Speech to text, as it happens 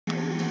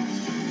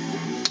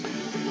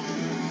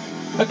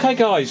Okay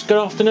guys, good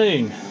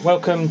afternoon.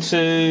 Welcome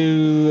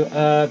to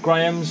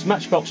Graham's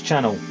Matchbox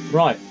channel.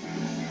 Right,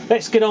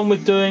 let's get on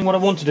with doing what I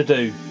wanted to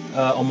do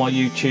on my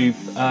YouTube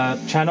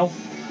channel.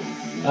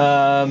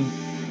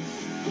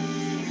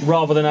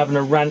 Rather than having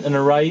a rant and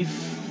a rave.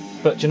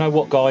 But you know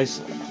what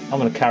guys, I'm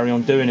going to carry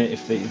on doing it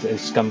if the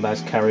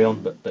scumbags carry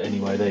on. But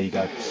anyway, there you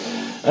go.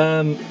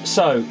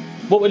 So,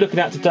 what we're looking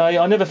at today,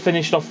 I never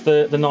finished off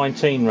the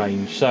 19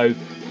 range. So,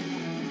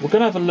 we're going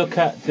to have a look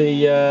at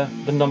the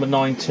number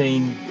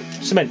 19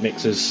 cement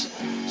mixers.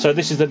 So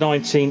this is the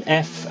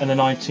 19F and the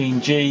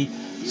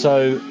 19G.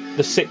 So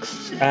the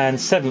 6th and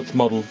 7th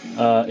model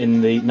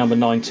in the number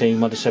 19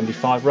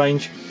 1-75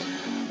 range.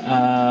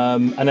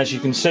 And as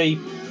you can see,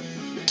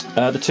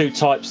 the two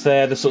types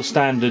there, the sort of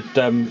standard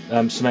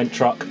cement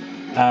truck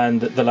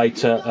and the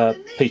later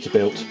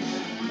Peterbilt.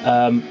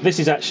 This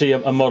is actually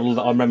a model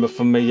that I remember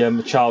from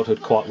my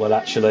childhood quite well,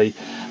 actually.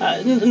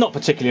 Not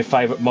particularly a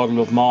favourite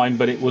model of mine,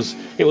 but it was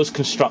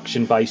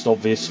construction based,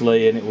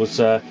 obviously, and it was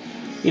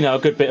you know, a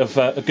good bit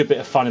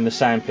of fun in the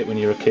sandpit when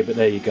you're a kid. But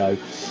there you go.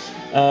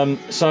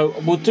 So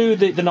we'll do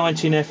the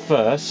 19F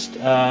first,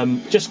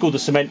 just called the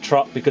cement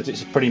truck because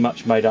it's a pretty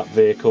much made up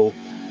vehicle.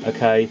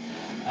 Okay,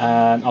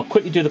 and I'll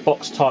quickly do the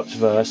box types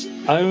first.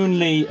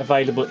 Only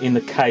available in the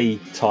K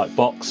type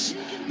box.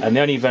 And the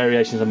only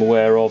variations I'm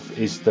aware of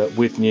is the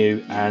with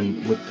new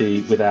and with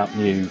the without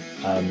new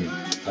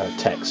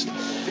text.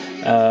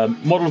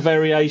 Model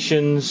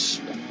variations,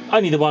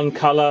 only the one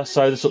colour,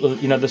 so the sort of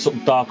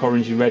dark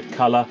orangey red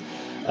colour.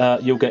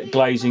 You'll get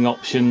glazing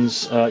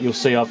options. You'll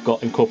see I've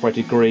got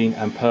incorporated green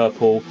and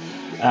purple,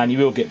 and you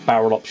will get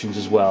barrel options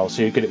as well.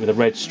 So you get it with a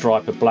red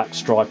stripe, a black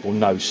stripe, or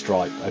no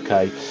stripe.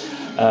 Okay.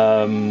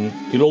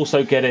 You'll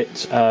also get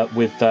it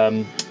with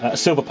a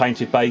silver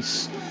painted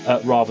base.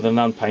 Rather than an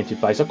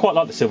unpainted base. I quite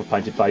like the silver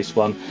painted base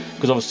one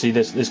because obviously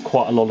there's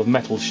quite a lot of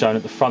metal shown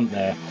at the front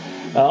there.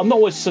 I'm not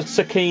always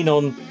so keen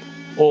on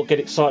or get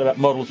excited about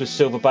models with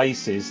silver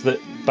bases that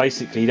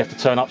basically you'd have to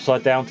turn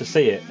upside down to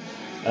see it.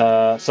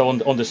 So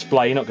on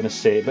display you're not going to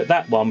see it, but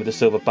that one with the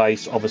silver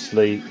base,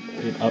 obviously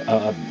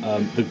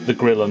the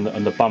grille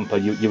and the bumper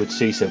you would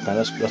see silver.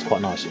 That's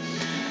quite nice.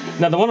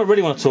 Now the one I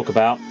really want to talk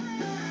about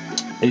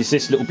is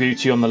this little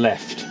beauty on the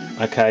left.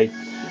 Okay,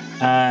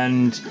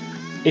 and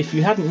if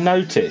you hadn't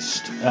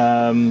noticed,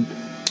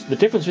 the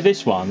difference with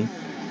this one,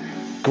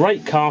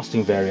 great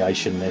casting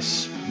variation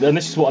this, and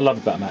this is what I love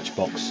about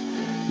Matchbox,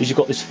 is you've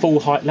got this full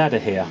height ladder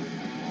here,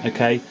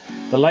 okay?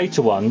 The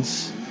later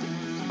ones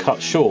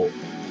cut short.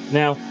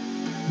 Now,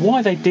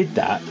 why they did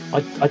that,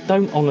 I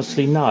don't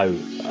honestly know.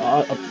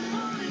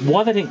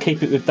 Why they didn't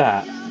keep it with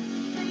that,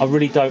 I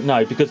really don't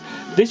know, because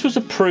this was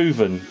a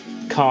proven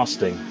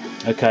casting,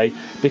 okay?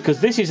 Because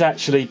this is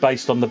actually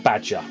based on the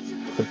Badger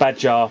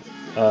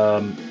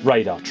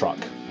radar truck,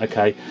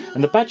 okay,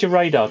 and the Badger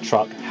radar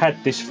truck had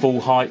this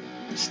full height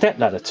step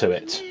ladder to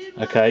it,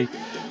 okay.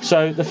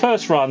 So the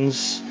first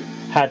runs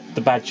had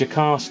the Badger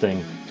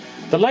casting.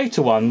 The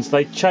later ones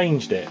they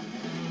changed it,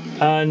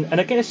 and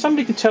again, if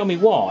somebody can tell me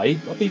why,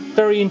 I'd be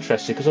very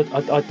interested, because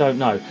I don't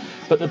know.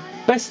 But the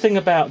best thing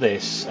about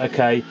this,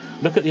 okay,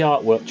 look at the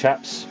artwork,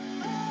 chaps.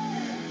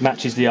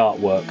 Matches the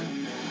artwork,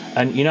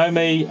 and you know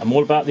me, I'm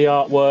all about the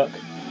artwork.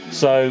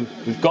 So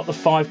we've got the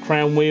 5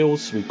 crown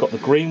wheels, we've got the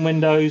green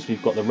windows,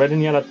 we've got the red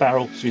and yellow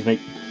barrel, excuse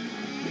me,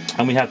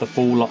 and we have the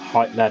full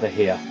height ladder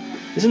here.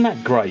 Isn't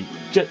that great?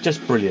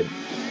 Just brilliant.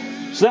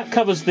 So that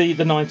covers the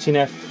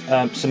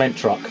 19F cement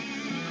truck,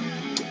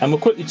 and we'll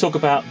quickly talk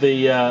about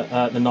the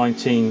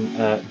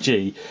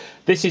 19G.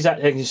 This is, as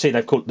you can see,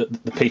 they've called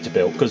it the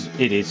Peterbilt because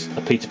it is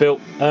a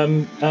Peterbilt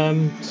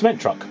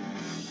cement truck.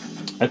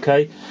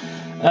 Okay.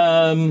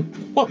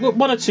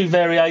 One or two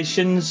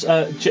variations.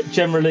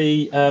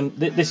 Generally,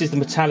 this is the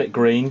metallic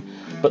green,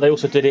 but they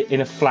also did it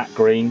in a flat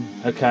green.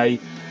 Okay.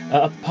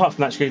 Apart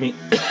from that, excuse me.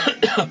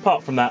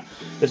 Apart from that,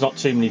 there's not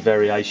too many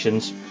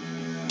variations.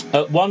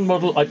 One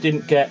model I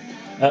didn't get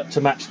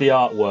to match the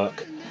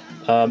artwork.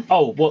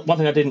 One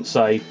thing I didn't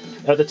say: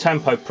 the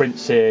tempo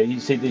prints here. You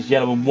see, there's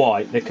yellow and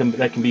white. They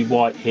can be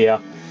white here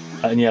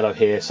and yellow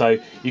here, so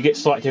you get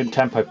slightly different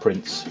tempo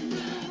prints.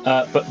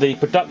 But the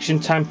production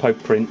tempo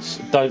prints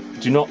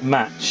do not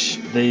match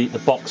the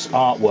box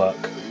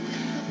artwork.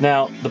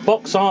 Now, the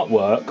box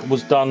artwork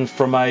was done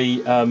from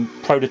a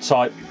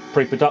prototype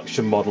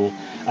pre-production model,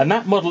 and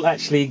that model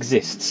actually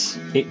exists.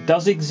 It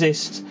does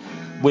exist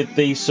with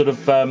these sort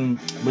of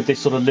with this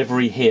sort of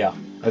livery here.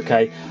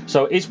 Okay,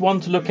 so it is one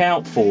to look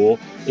out for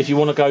if you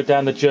want to go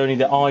down the journey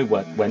that I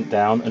went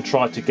down and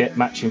try to get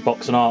matching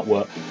box and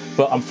artwork.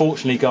 But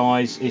unfortunately,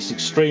 guys, it's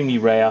extremely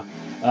rare.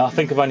 I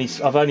think I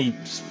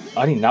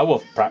only know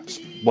of perhaps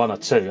one or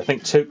two. I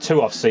think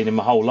two I've seen in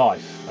my whole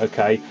life.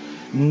 Okay,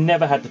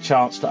 never had the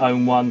chance to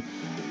own one.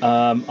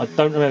 I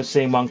don't remember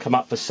seeing one come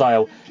up for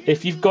sale.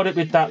 If you've got it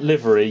with that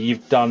livery,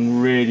 you've done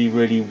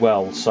really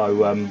well. So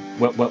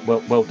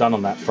well done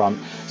on that front.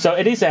 So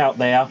it is out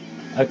there.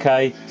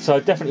 Okay, so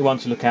definitely one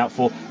to look out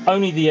for.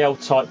 Only the L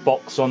type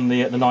box on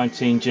the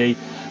 19G,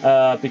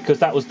 because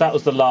that was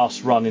the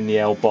last run in the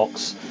L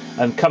box.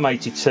 And come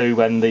 82,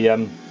 when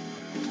the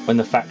when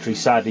the factory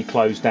sadly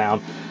closed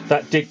down.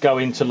 That did go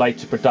into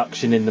later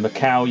production in the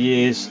Macau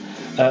years.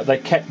 They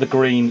kept the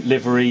green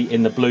livery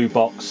in the blue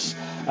box,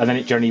 and then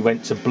it generally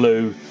went to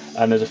blue,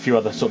 and there's a few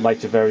other sort of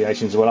later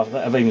variations as well.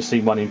 I've even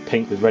seen one in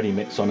pink with ready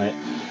mix on it.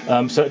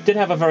 So it did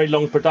have a very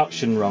long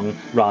production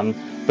run,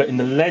 but in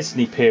the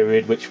Lesney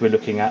period, which we're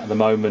looking at the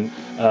moment,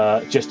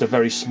 just a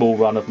very small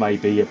run of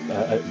maybe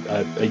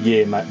a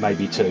year,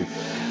 maybe two.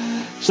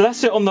 So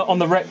that's it on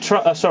the wreck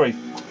truck.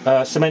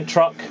 Cement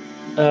truck.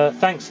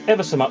 Thanks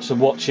ever so much for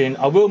watching.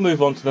 I will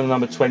move on to the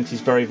number 20s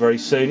very, very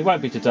soon. It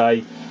won't be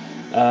today,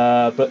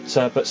 but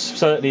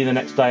certainly in the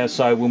next day or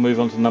so we'll move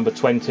on to the number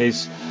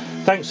 20s.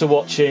 Thanks for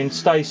watching.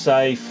 Stay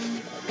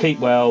safe. Keep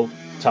well.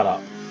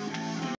 Ta-da.